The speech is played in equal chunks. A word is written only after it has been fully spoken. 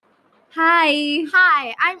Hi,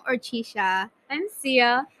 Hi, I'm Archisha, I'm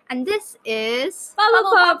Sia. and this is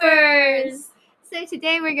Bubble Poppers! So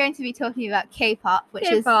today we're going to be talking about K-pop, which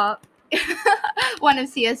K-pop. is one of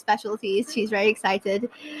Sia's specialties. She's very excited,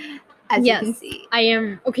 as you can see. I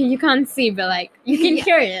am. Okay, you can't see, but like you can Yeah.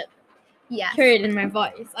 hear it. Yes. Hear it in my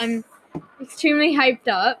voice. I'm extremely hyped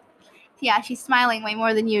up. Yeah, she's smiling way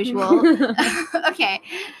more than usual. Okay,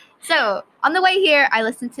 so on the way here, I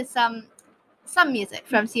listened to some music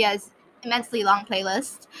from Sia's immensely long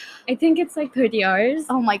playlist. I think it's like 30 hours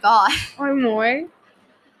Oh my god! or more.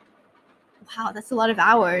 Wow, that's a lot of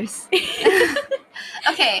hours.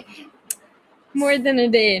 Okay. More than a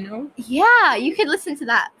day, you know? Yeah, you could listen to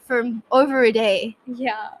that for over a day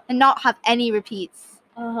Yeah. and not have any repeats.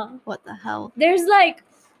 Uh-huh. What the hell?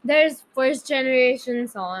 There's first generation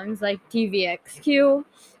songs like TVXQ,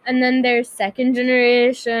 and then there's second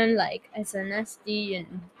generation like SNSD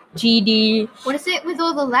and GD. What is it with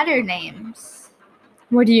all the letter names?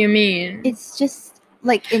 What do you mean? It's just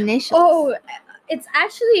like initials. Oh, it's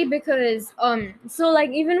actually because so like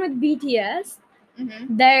even with BTS,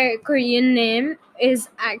 their Korean name is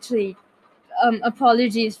actually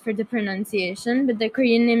apologies for the pronunciation, but the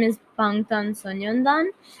Korean name is Bangtan,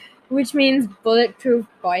 which means Bulletproof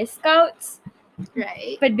Boy Scouts.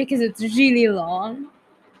 Right. But because it's really long,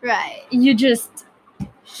 Right. you just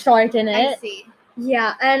shorten it. I see.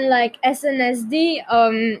 Yeah, and like SNSD,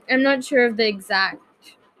 I'm not sure of the exact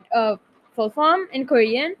full form in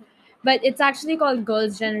Korean, but it's actually called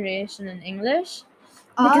Girls' Generation in English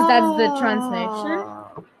because that's the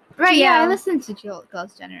translation. Right, yeah, I Yeah. listened to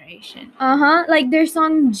Girls' Generation. Like their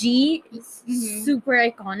song G is super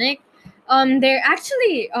iconic. They're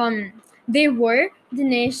actually they were the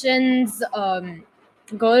nation's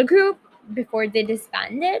girl group before they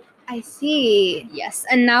disbanded. I see. Yes,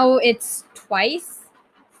 and now it's twice.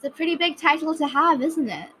 It's a pretty big title to have, isn't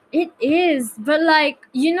it? It is, but like,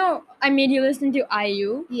 you know, I made you listen to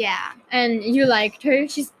IU. Yeah. And you liked her.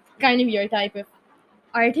 She's kind of your type of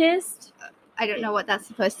artist. I don't know what that's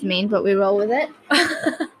supposed to mean, but we roll with it.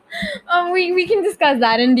 We can discuss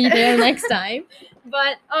that in detail next time.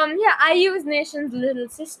 But yeah, IU is Nation's little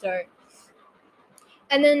sister.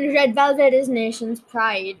 And then Red Velvet is Nation's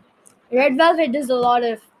pride. Red Velvet does a lot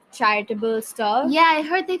of charitable stuff. Yeah, I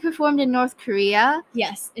heard they performed in North Korea.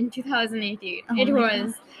 Yes, in 2018. Oh it my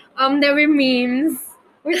was. There were memes,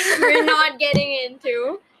 which we're not getting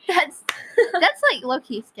into. That's like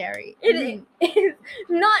low-key scary. It is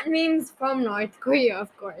not memes from North Korea,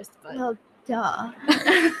 of course, but Well, duh.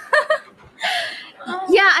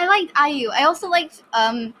 Yeah, I liked IU. I also liked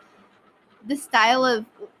the style of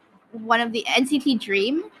one of the NCT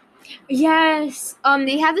Dream. yes,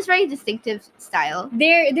 They have this very distinctive style.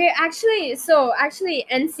 they're actually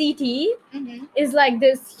NCT is like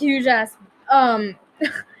this huge ass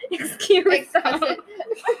excuse me.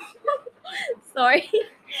 Sorry.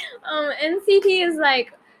 NCT is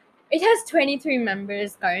like, it has 23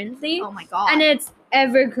 members currently. Oh my god. And it's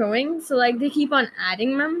ever growing, so like they keep on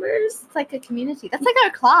adding members. It's like a community. That's like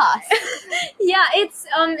our class. Yeah, it's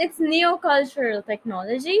Neocultural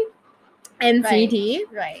Technology, NCT.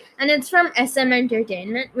 Right. And it's from SM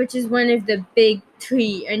Entertainment, which is one of the big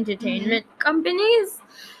 3 entertainment companies.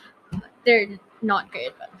 They're not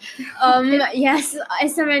good, but yes,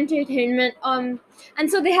 SM Entertainment. And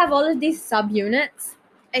so they have all of these subunits.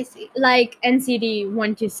 I see. Like NCT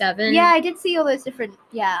 127. Yeah, I did see all those different.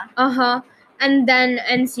 Yeah. And then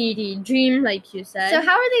NCT Dream, like you said. So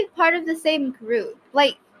how are they part of the same group?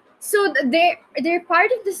 Like, so they're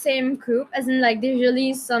part of the same group, as in like they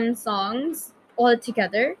release some songs all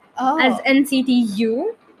together as NCT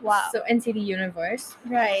U. Wow. So NCT Universe.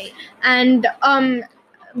 Right. And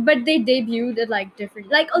but they debuted at like different,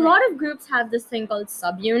 like a lot of groups have this thing called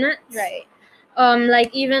subunits. Right. Like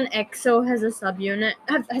even EXO has a subunit,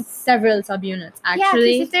 has several subunits actually. Yeah,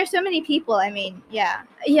 because if there's so many people, I mean, yeah.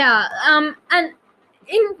 Yeah. And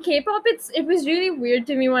in K-pop, it was really weird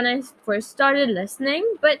to me when I first started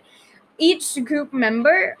listening, but each group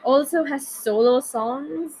member also has solo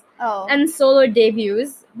songs and solo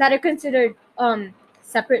debuts that are considered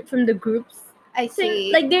separate from the groups. I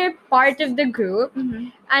see. Like they're part of the group,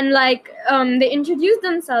 and like they introduce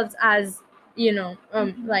themselves as, you know,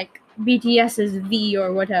 like BTS's V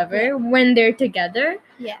or whatever when they're together.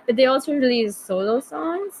 Yeah. But they also release solo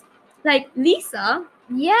songs, like Lisa.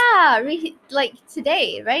 Yeah, like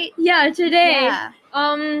today, right? Yeah, today. Yeah.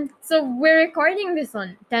 So we're recording this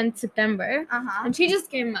on 10th September, and she just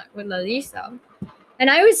came back with La Lisa, and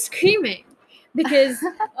I was screaming because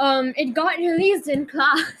it got released in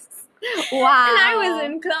class. Wow. And I was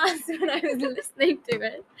in class when I was listening to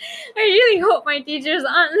it. I really hope my teachers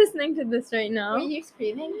aren't listening to this right now. Were you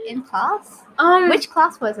screaming in class? Um, Which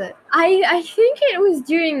class was it? I think it was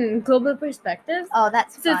during Global Perspectives. Oh,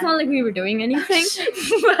 that's So it's fun. not like we were doing anything.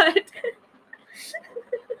 But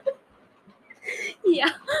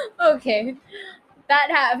yeah, okay. That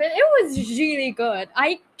happened. It was really good.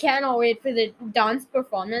 I cannot wait for the dance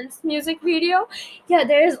performance music video. Yeah,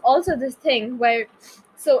 there is also this thing where,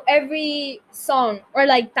 so every song or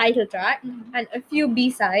like title track and a few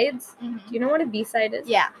B-sides. Do you know what a B-side is?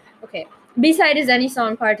 Yeah. Okay. B-side is any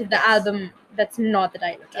song part of the Yes. album that's not the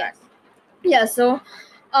title track. Yes. Yeah, so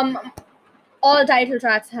all title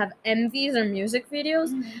tracks have MVs or music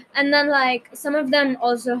videos, and then like some of them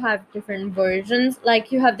also have different versions.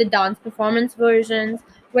 Like you have the dance performance versions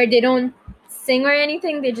where they don't sing or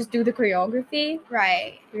anything, they just do the choreography.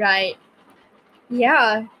 Right.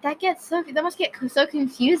 Yeah. That must get so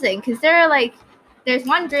confusing because there's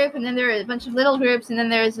one group and then there are a bunch of little groups and then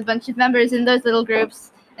there's a bunch of members in those little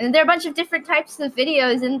groups and then there are a bunch of different types of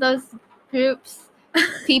videos in those groups.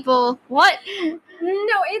 People, what?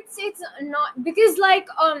 No, it's not, because like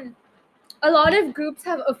a lot of groups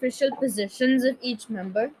have official positions of each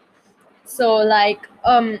member. So like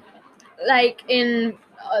in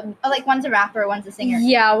Like one's a rapper, one's a singer.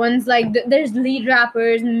 yeah, one's like there's lead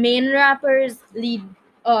rappers, main rappers, lead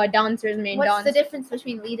dancers, main What's dancers. the difference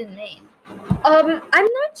between lead and main? I'm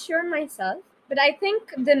not sure myself, but I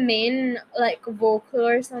think the main like vocal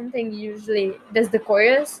or something usually does the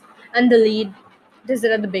chorus, and the lead does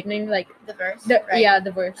it at the beginning, like The verse. right? Yeah,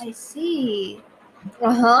 the verse. I see.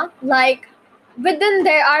 Like, but then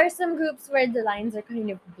there are some groups where the lines are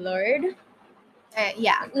kind of blurred.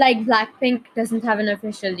 Yeah. Like Blackpink doesn't have an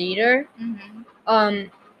official leader.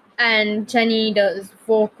 And Jennie does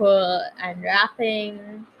vocal and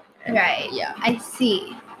rapping. Right. Yeah. I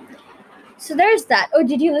see. So there's that. Oh,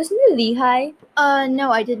 did you listen to Lehigh?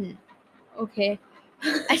 No, I didn't. Okay.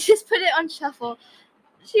 I just put it on shuffle.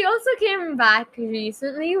 She also came back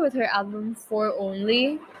recently with her album For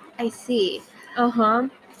Only. I see.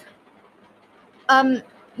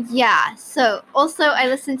 Yeah. So also I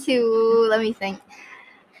listened to, let me think.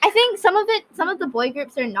 I think some of the boy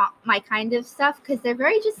groups are not my kind of stuff because they're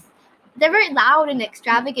very loud and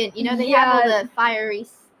extravagant. You know, they have all the fiery.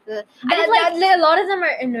 A lot of them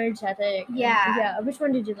are energetic. Yeah. Yeah. Which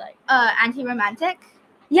one did you like? Anti-romantic.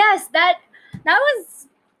 Yes, that was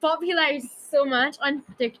popularized so much on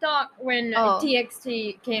TikTok when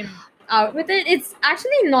TXT came out with it. It's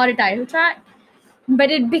actually not a title track, but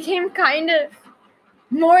it became kind of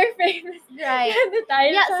more famous. Right. Than the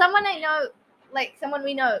title Yeah, track. someone I know, like someone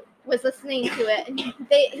we know, was listening to it. And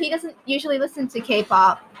he doesn't usually listen to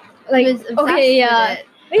K-pop. Like, he was obsessed okay, yeah. with it.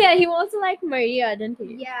 But yeah, he also liked Maria, didn't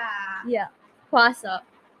he? Yeah. Yeah. Kwasa.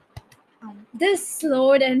 This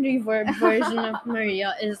slowed and reverb version of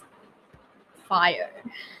Maria is fire.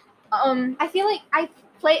 I feel like I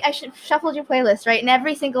shuffled your playlist, right? And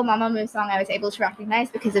every single Mamamoo song I was able to recognize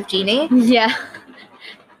because of Jeannie. Yeah.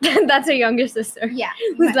 That's her younger sister. Yeah.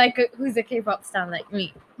 Who's a K-pop star like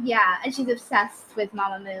me. Yeah, and she's obsessed with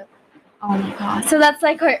Mamamoo. Oh my god. So that's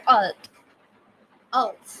like her alt.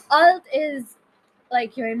 Alt is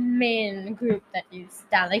like your main group that you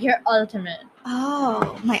stan, like your ultimate.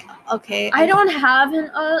 Oh my. Okay. I don't have an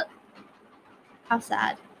alt. How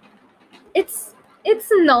sad. It's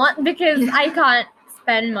not because I can't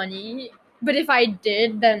spend money, but if I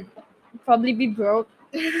did, then I'd probably be broke.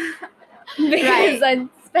 Because I'd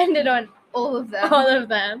spend it on all of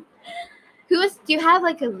them. Do you have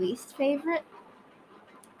like a least favorite?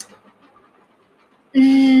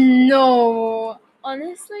 No,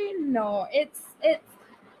 honestly, no. It's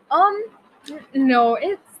no.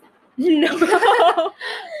 It's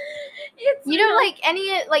you don't like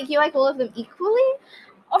any, like you like all of them equally?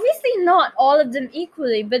 Obviously not all of them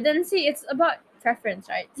equally, but then see, it's about preference,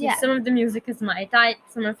 right? So yeah. Some of the music is my type,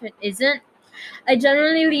 some of it isn't. I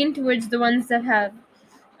generally lean towards the ones that have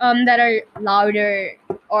that are louder,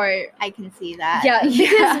 or I can see that.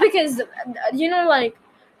 Yeah, because you know, like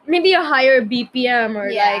maybe a higher BPM or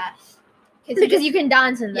like because you can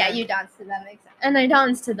dance in them. Yeah, you dance to them, exactly. And I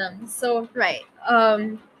dance to them. So right.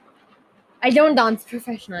 I don't dance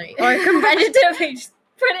professionally or competitively. Just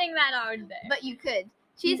putting that out there. But you could.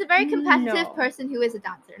 She's a very competitive person who is a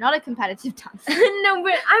dancer, not a competitive dancer. No,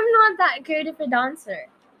 but I'm not that good of a dancer.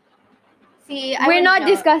 See, we're not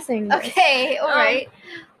discussing this. Okay, all right.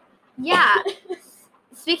 Yeah.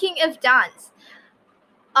 Speaking of dance,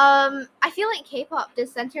 I feel like K-pop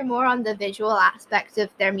does center more on the visual aspect of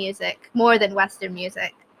their music more than Western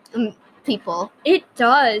music. People. It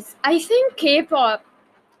does. I think K-pop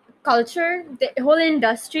culture, the whole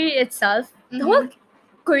industry itself, the whole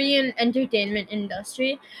Korean entertainment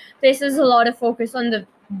industry places a lot of focus on the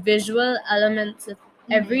visual elements of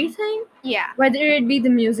everything. Yeah. Whether it be the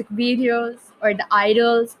music videos or the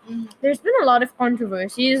idols. There's been a lot of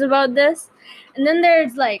controversies about this. And then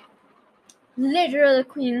there's like literal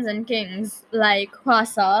queens and kings like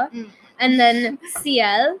Hwasa and then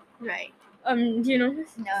CL. Right. Do you know?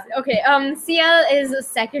 No. Okay. CL is a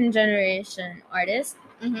second generation artist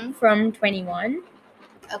from 21.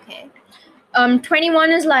 Okay.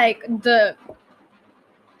 21 is like the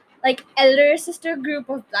elder sister group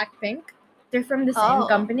of Blackpink. They're from the same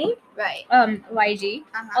company. Right. YG,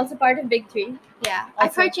 also part of Big Three. Yeah,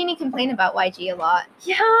 I've heard Jeannie complain about YG a lot.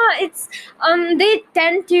 Yeah, it's they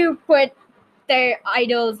tend to put their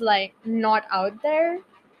idols like not out there.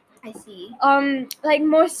 I see. Like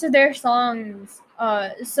most of their songs.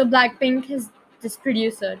 So Blackpink has this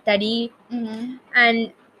producer Teddy,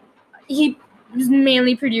 and he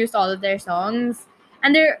mainly produced all of their songs,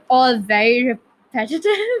 and they're all very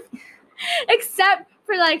repetitive, except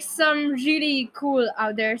for like some really cool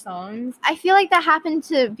out there songs. I feel like that happened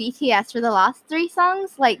to BTS for the last 3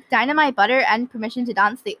 songs, like Dynamite Butter and Permission to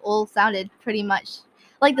Dance. They all sounded pretty much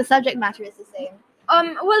like the subject matter is the same.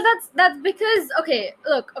 Well, that's because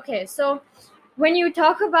okay. So when you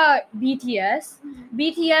talk about BTS,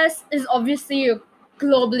 BTS is obviously a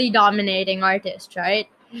globally dominating artist, right?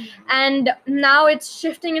 And now it's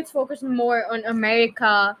shifting its focus more on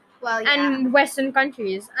America and Western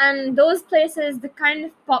countries. And those places, the kind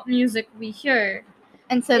of pop music we hear.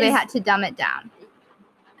 And so they had to dumb it down.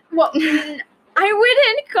 Well, I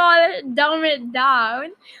wouldn't call it dumb it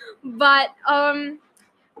down, but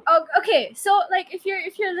okay, so like if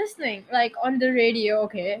you're listening like on the radio,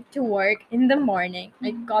 okay, to work in the morning,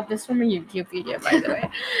 I got this from a YouTube video by the way,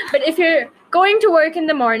 but if you're going to work in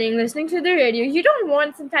the morning listening to the radio, you don't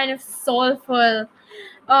want some kind of soulful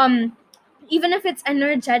even if it's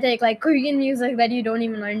energetic like Korean music that you don't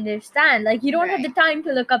even understand, like you don't have the time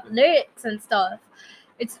to look up lyrics and stuff.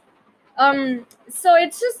 It's so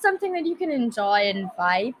it's just something that you can enjoy and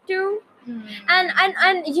vibe to.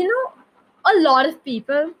 And you know, a lot of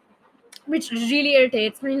people, which really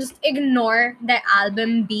irritates me, just ignore the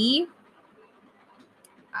album B,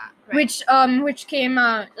 which came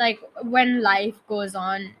out like when Life Goes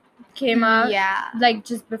On came out, like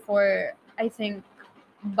just before I think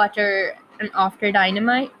Butter and after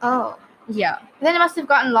Dynamite. Oh, yeah. Then it must have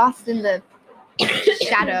gotten lost in the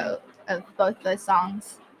shadow of both those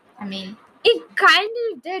songs. I mean, it kind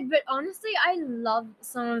of did, but honestly, I love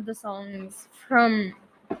some of the songs from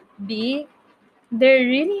B. They're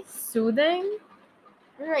really soothing.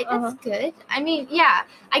 Right, that's good. I mean, yeah,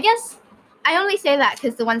 I guess I only say that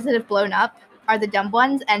because the ones that have blown up are the dumb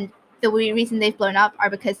ones, and the reason they've blown up are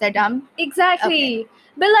because they're dumb. Exactly. Okay.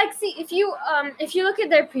 But like, see, if you look at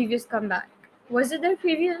their previous comeback, was it their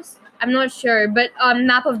previous? I'm not sure, but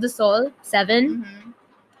Map of the Soul 7.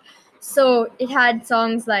 So it had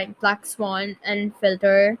songs like Black Swan and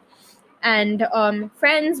Filter, and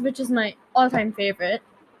Friends, which is my all-time favorite.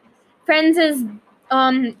 Friends is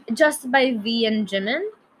just by V and Jimin.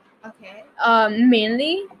 Okay.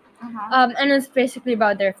 Mainly. And it's basically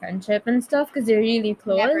about their friendship and stuff because they're really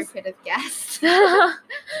close. Never could have guessed.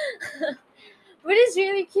 But it's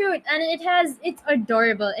really cute and it's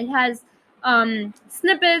adorable. It has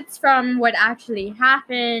snippets from what actually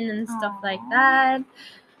happened and stuff like that.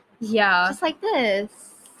 Yeah. Just like this.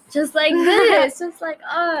 Just like this. Just like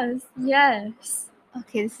us. Yes.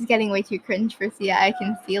 Okay, this is getting way too cringe for Sia. I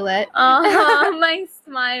can feel it. My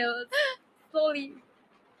smile slowly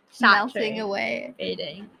melting away.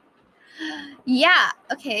 Fading. Yeah,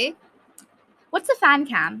 okay. What's a fan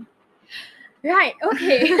cam? Right,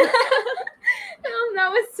 okay. That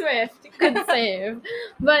was swift. Good save.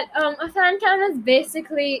 But a fan cam is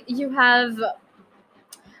basically you have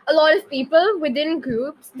a lot of people within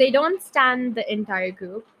groups. They don't stand the entire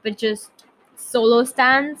group, but just solo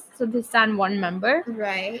stands. So they stand one member.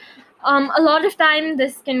 Right. A lot of time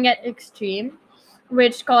this can get extreme,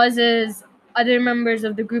 which causes other members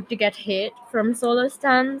of the group to get hate from solo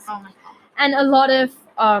stands. Oh my god. And a lot of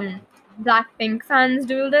Blackpink fans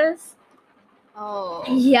do this. Oh.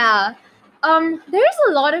 Yeah. There's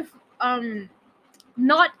a lot of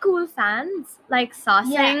not cool fans like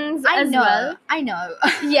sasaengs as well. I know.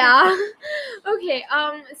 Yeah. Okay.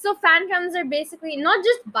 So fan cams are basically not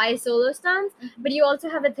just by solo stands, but you also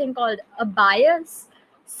have a thing called a bias.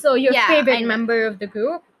 So your favorite member of the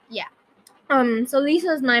group. Yeah. So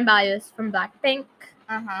Lisa's my bias from Blackpink.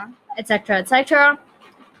 Etc. Etc.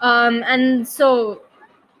 And so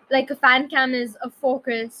like a fan cam is a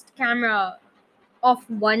focused camera of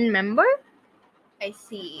one member. I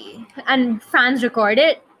see. and fans record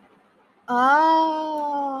it.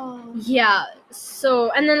 Oh. Yeah.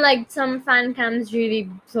 So and then like some fan cams really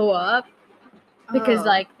blow up because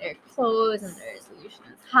like they're close and their resolution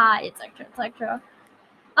is high, etc., etc.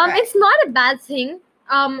 Right. It's not a bad thing.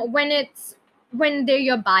 When they're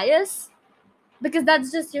your bias, because that's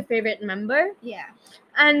just your favorite member. Yeah.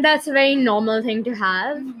 And that's a very normal thing to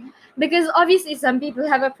have. Mm-hmm. Because obviously some people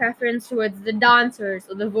have a preference towards the dancers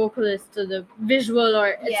or the vocalists or the visual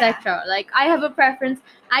or etc. Like I have a preference.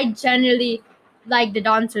 I generally like the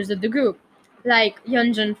dancers of the group, like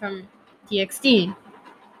Yeonjun from TXT.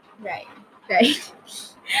 Right. Yes.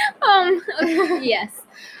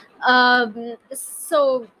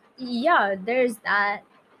 So yeah, there's that.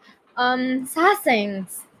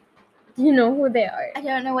 Sasaengs. Do you know who they are? I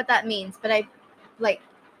don't know what that means, but I like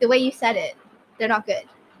the way you said it. They're not good.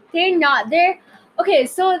 They're not. They're okay.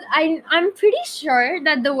 So I'm pretty sure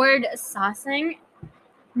that the word sasang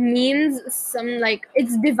means some like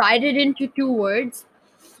it's divided into two words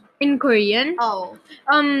in Korean. Oh.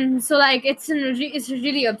 So like it's a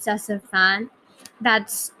really obsessive fan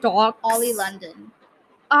that stalks Ollie London.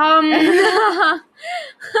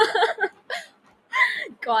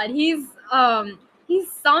 God, he's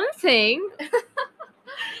something.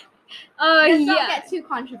 Let's not get too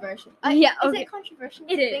controversial. Yeah, Is okay. it controversial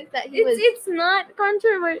It to is. think that It's not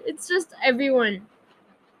controversial. It's just everyone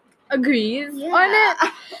agrees on it.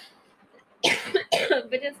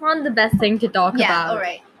 But it's not the best thing to talk about. Yeah,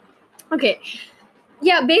 alright. Okay.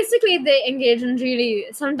 Yeah, basically they engage in really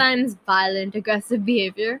sometimes violent, aggressive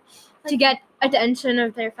behavior to get attention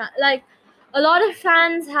of their fans. Like a lot of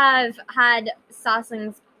fans have had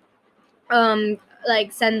sasangs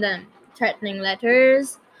like send them threatening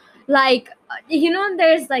letters. Like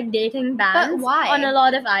there's like dating bans But why? on a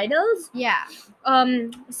lot of idols. Yeah.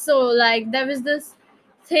 So like there was this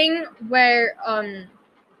thing where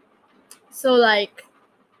so like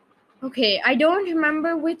okay, I don't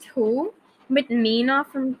remember with who, but Mina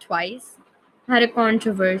from Twice had a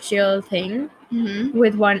controversial thing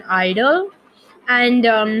with one idol,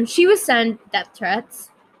 and she was sent death threats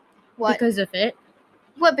because of it.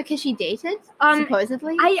 What? Because she dated?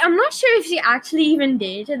 Supposedly. I'm not sure if she actually even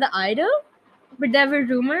dated the idol, but there were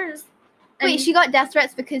rumors. Wait, she got death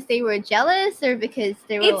threats because they were jealous, or because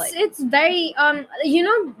they were It's very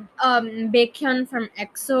Baekhyun from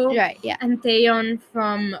EXO, right? Yeah. and Taeyeon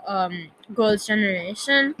from Girls'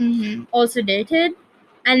 Generation Mm-hmm. also dated,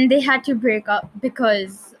 and they had to break up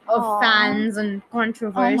because of fans and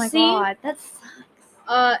controversy. Oh my god, that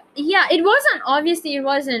sucks. Yeah, it wasn't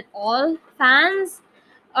all fans,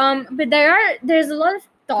 but there's a lot of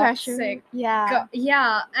toxic Pressure. Yeah.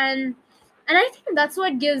 yeah, and I think that's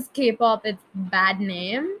what gives K-pop its bad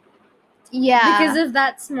name. Yeah. Because of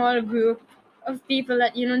that small group of people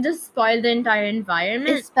that just spoil the entire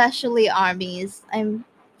environment. Especially armies. I'm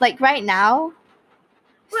like right now.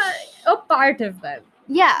 Well, a part of them.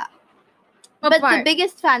 Yeah. But the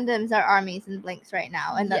biggest fandoms are armies and blinks right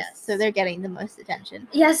now, and so they're getting the most attention.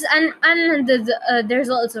 Yes, and there's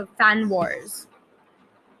also fan wars.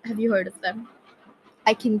 Have you heard of them?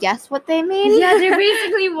 I can guess what they mean. Yeah, they're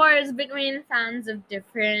basically wars between fans of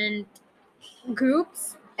different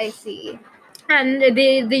groups. I see. And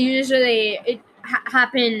they usually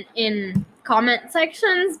happen in comment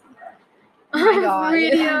sections of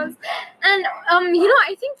videos. And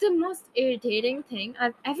I think the most irritating thing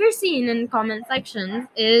I've ever seen in comment sections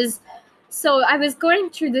is, so I was going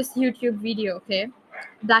through this YouTube video, okay,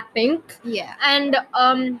 Blackpink. Yeah. And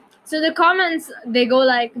so the comments, they go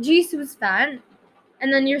like, Jisoo's fan,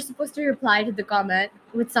 and then you're supposed to reply to the comment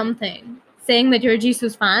with something saying that you're a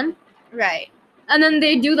Jisoo's fan. Right. And then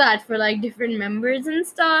they do that for like different members and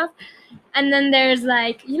stuff. And then there's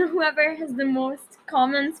like, whoever has the most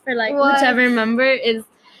comments for like whichever member is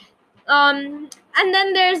and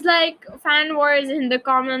then there's like fan wars in the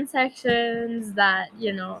comment sections that,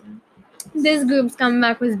 this group's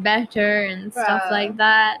comeback was better and stuff like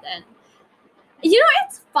that. And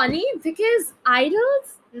it's funny because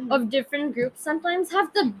idols of different groups sometimes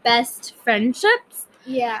have the best friendships.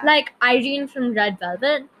 Yeah. Like Irene from Red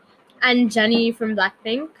Velvet and Jennie from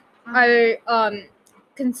Blackpink are I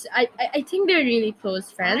think they're really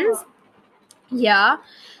close friends. Oh. Yeah.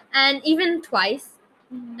 And even Twice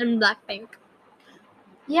and Blackpink.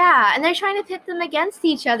 Yeah, and they're trying to pit them against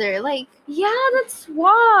each other. Like, yeah, that's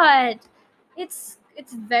what. It's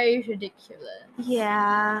very ridiculous.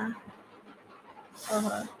 Yeah.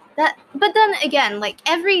 But then again, like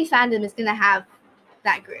every fandom is gonna have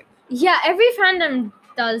that group. Yeah, every fandom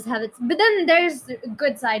does have its, but then there's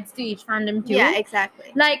good sides to each fandom too. Yeah,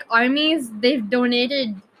 exactly. Like armies, they've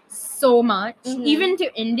donated so much, even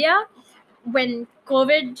to India. when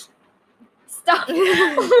COVID stuff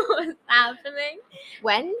was happening.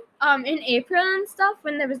 When? In April and stuff,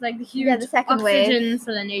 when there was like the huge the second oxygen wave.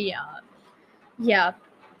 cylinder. Yeah.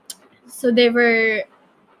 So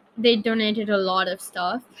they donated a lot of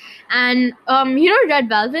stuff, and Red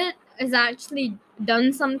Velvet has actually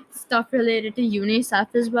done some stuff related to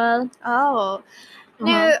UNICEF as well. Oh.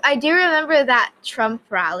 No, I do remember that Trump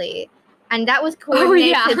rally, and that was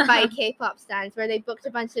coordinated by K-pop stars, where they booked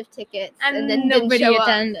a bunch of tickets and then nobody didn't show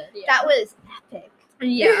attended. up. That was epic.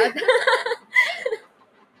 Yeah.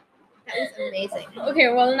 That was amazing. Okay,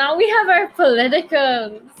 well, now we have our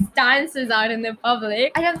political stances out in the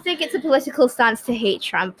public. I don't think it's a political stance to hate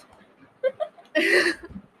Trump.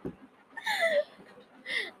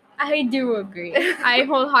 I do agree. I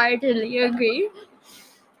wholeheartedly agree.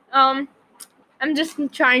 I'm just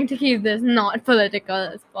trying to keep this not political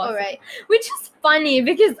as possible. All right. Which is funny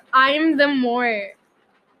because I'm the more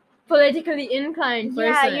politically inclined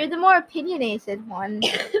person. Yeah, you're the more opinionated one.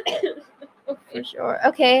 For sure.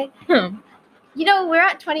 Okay. We're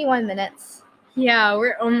at 21 minutes. Yeah,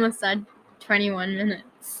 we're almost at 21 minutes.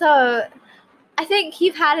 So, I think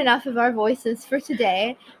you've had enough of our voices for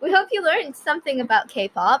today. We hope you learned something about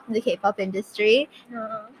K-pop, the K-pop industry.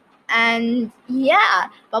 And yeah,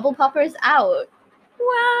 Bubble Poppers out.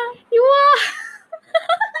 Wow.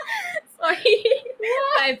 Sorry.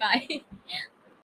 Bye-bye.